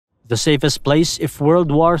The safest place if World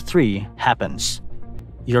War III happens.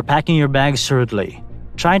 You're packing your bags hurriedly,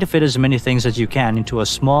 trying to fit as many things as you can into a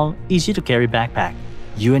small, easy-to-carry backpack.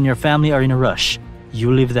 You and your family are in a rush.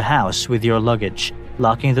 You leave the house with your luggage,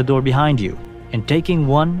 locking the door behind you, and taking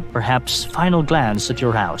one, perhaps final glance at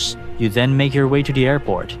your house. You then make your way to the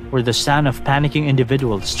airport, where the sound of panicking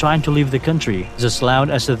individuals trying to leave the country is as loud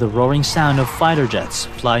as the roaring sound of fighter jets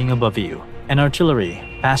flying above you, and artillery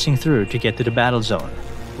passing through to get to the battle zone.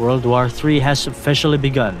 World War III has officially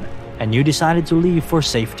begun, and you decided to leave for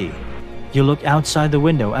safety. You look outside the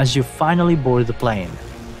window as you finally board the plane.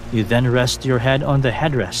 You then rest your head on the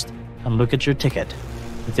headrest and look at your ticket.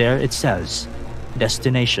 There it says,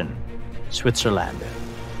 Destination, Switzerland.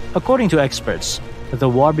 According to experts, the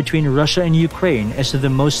war between Russia and Ukraine is the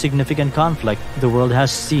most significant conflict the world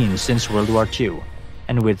has seen since World War II.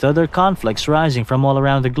 And with other conflicts rising from all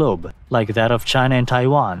around the globe, like that of China and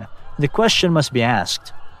Taiwan, the question must be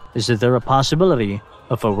asked, is there a possibility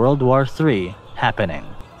of a World War III happening?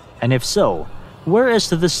 And if so, where is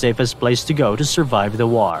the safest place to go to survive the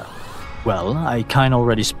war? Well, I kinda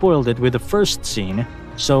already spoiled it with the first scene,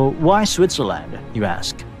 so why Switzerland, you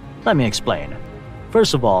ask? Let me explain.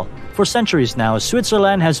 First of all, for centuries now,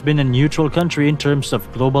 Switzerland has been a neutral country in terms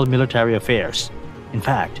of global military affairs. In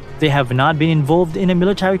fact, they have not been involved in a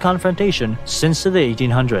military confrontation since the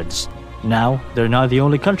 1800s. Now, they're not the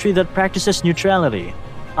only country that practices neutrality.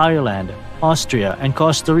 Ireland, Austria, and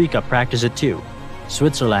Costa Rica practice it too.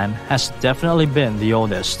 Switzerland has definitely been the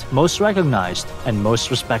oldest, most recognized, and most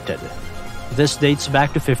respected. This dates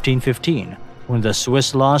back to 1515, when the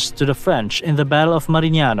Swiss lost to the French in the Battle of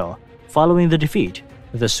Marignano. Following the defeat,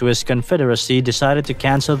 the Swiss Confederacy decided to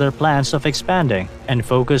cancel their plans of expanding and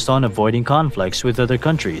focused on avoiding conflicts with other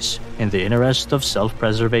countries in the interest of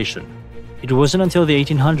self-preservation. It wasn't until the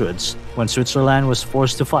 1800s, when Switzerland was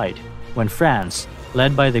forced to fight, when France,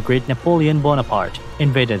 led by the great Napoleon Bonaparte,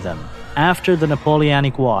 invaded them. After the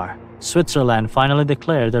Napoleonic War, Switzerland finally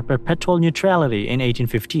declared their perpetual neutrality in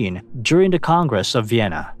 1815 during the Congress of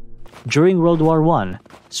Vienna. During World War I,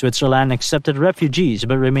 Switzerland accepted refugees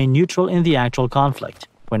but remained neutral in the actual conflict.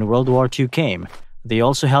 When World War II came, they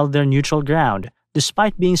also held their neutral ground,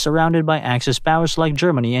 despite being surrounded by Axis powers like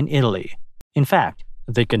Germany and Italy. In fact,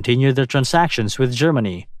 they continued their transactions with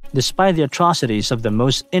Germany, despite the atrocities of the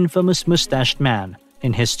most infamous mustached man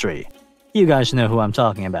in history. You guys know who I'm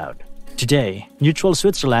talking about. Today, neutral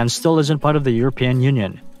Switzerland still isn't part of the European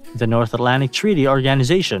Union, the North Atlantic Treaty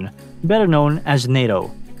Organization, better known as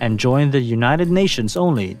NATO, and joined the United Nations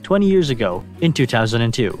only 20 years ago in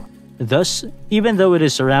 2002. Thus, even though it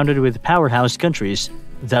is surrounded with powerhouse countries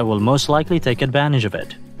that will most likely take advantage of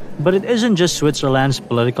it. But it isn't just Switzerland's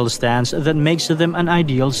political stance that makes them an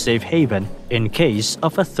ideal safe haven in case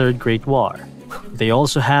of a third Great War. They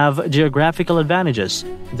also have geographical advantages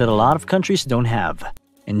that a lot of countries don't have.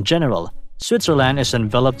 In general, Switzerland is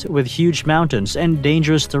enveloped with huge mountains and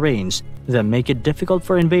dangerous terrains that make it difficult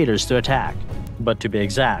for invaders to attack. But to be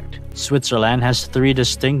exact, Switzerland has 3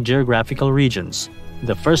 distinct geographical regions.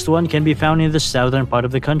 The first one can be found in the southern part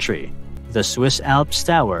of the country. The Swiss Alps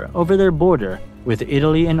tower over their border with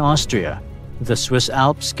Italy and Austria. The Swiss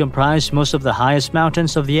Alps comprise most of the highest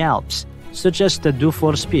mountains of the Alps, such as the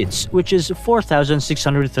Dufour-Spitze, which is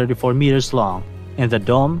 4,634 meters long, and the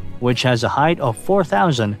Dome, which has a height of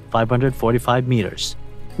 4,545 meters.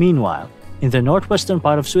 Meanwhile, in the northwestern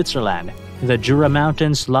part of Switzerland, the Jura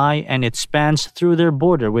Mountains lie and it spans through their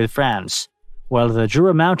border with France. While the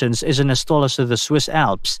Jura Mountains isn't as tall as the Swiss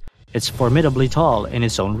Alps, it's formidably tall in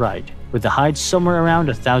its own right, with the height somewhere around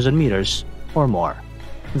 1,000 meters or more.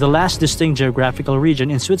 The last distinct geographical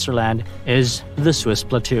region in Switzerland is the Swiss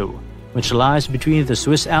Plateau, which lies between the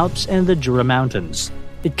Swiss Alps and the Jura Mountains.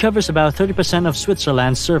 It covers about 30% of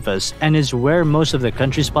Switzerland's surface and is where most of the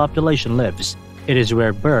country's population lives. It is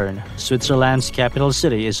where Bern, Switzerland's capital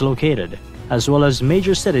city, is located, as well as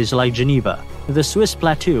major cities like Geneva. The Swiss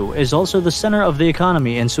Plateau is also the center of the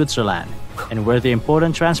economy in Switzerland, and where the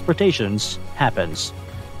important transportations happens.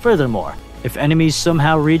 Furthermore, if enemies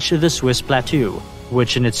somehow reach the Swiss Plateau,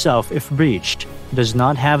 which in itself, if breached, does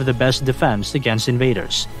not have the best defense against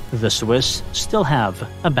invaders, the Swiss still have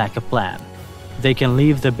a backup plan. They can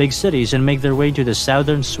leave the big cities and make their way to the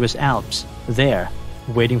southern Swiss Alps. There,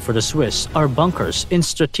 waiting for the Swiss, are bunkers in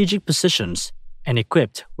strategic positions and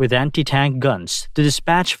equipped with anti-tank guns to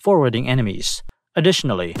dispatch forwarding enemies.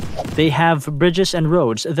 Additionally, they have bridges and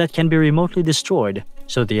roads that can be remotely destroyed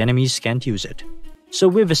so the enemies can't use it. So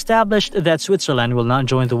we've established that Switzerland will not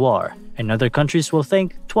join the war, and other countries will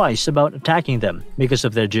think twice about attacking them because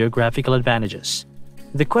of their geographical advantages.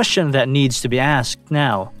 The question that needs to be asked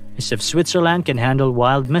now is if Switzerland can handle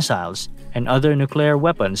wild missiles and other nuclear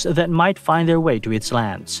weapons that might find their way to its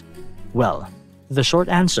lands? Well, the short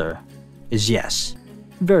answer is yes,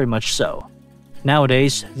 very much so.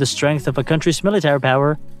 Nowadays, the strength of a country's military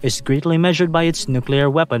power is greatly measured by its nuclear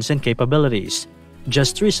weapons and capabilities.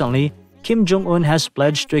 Just recently, Kim Jong-un has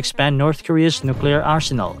pledged to expand North Korea's nuclear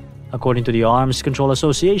arsenal. According to the Arms Control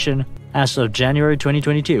Association, as of January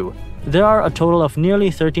 2022, there are a total of nearly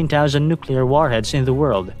 13,000 nuclear warheads in the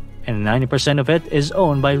world, and 90% of it is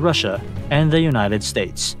owned by Russia and the United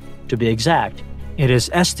States. To be exact, it is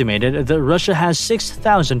estimated that Russia has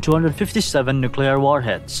 6,257 nuclear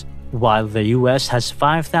warheads, while the US has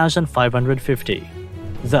 5,550.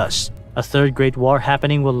 Thus, a third Great War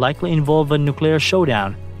happening will likely involve a nuclear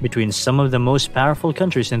showdown between some of the most powerful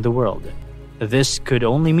countries in the world. This could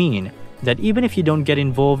only mean that even if you don't get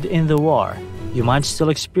involved in the war, you might still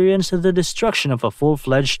experience the destruction of a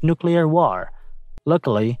full-fledged nuclear war.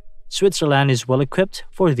 Luckily, Switzerland is well equipped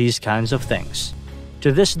for these kinds of things.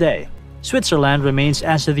 To this day, Switzerland remains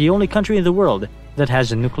as the only country in the world that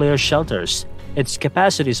has nuclear shelters. Its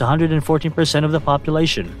capacity is 114% of the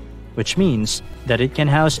population, which means that it can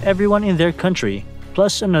house everyone in their country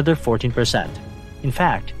plus another 14%. In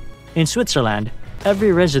fact, in Switzerland,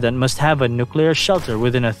 every resident must have a nuclear shelter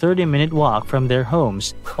within a 30-minute walk from their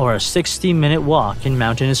homes or a 60-minute walk in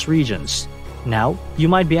mountainous regions. Now, you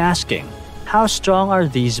might be asking, how strong are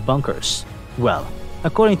these bunkers? Well,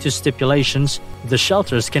 according to stipulations, the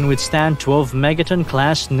shelters can withstand 12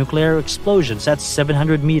 megaton-class nuclear explosions at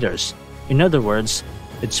 700 meters. In other words,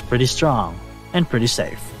 it's pretty strong and pretty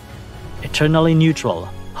safe. Eternally neutral,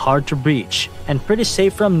 hard to breach, and pretty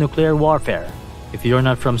safe from nuclear warfare. If you're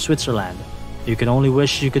not from Switzerland, you can only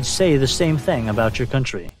wish you could say the same thing about your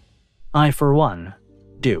country. I, for one,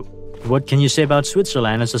 do. What can you say about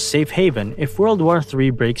Switzerland as a safe haven if World War III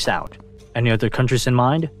breaks out? Any other countries in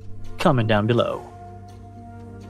mind? Comment down below.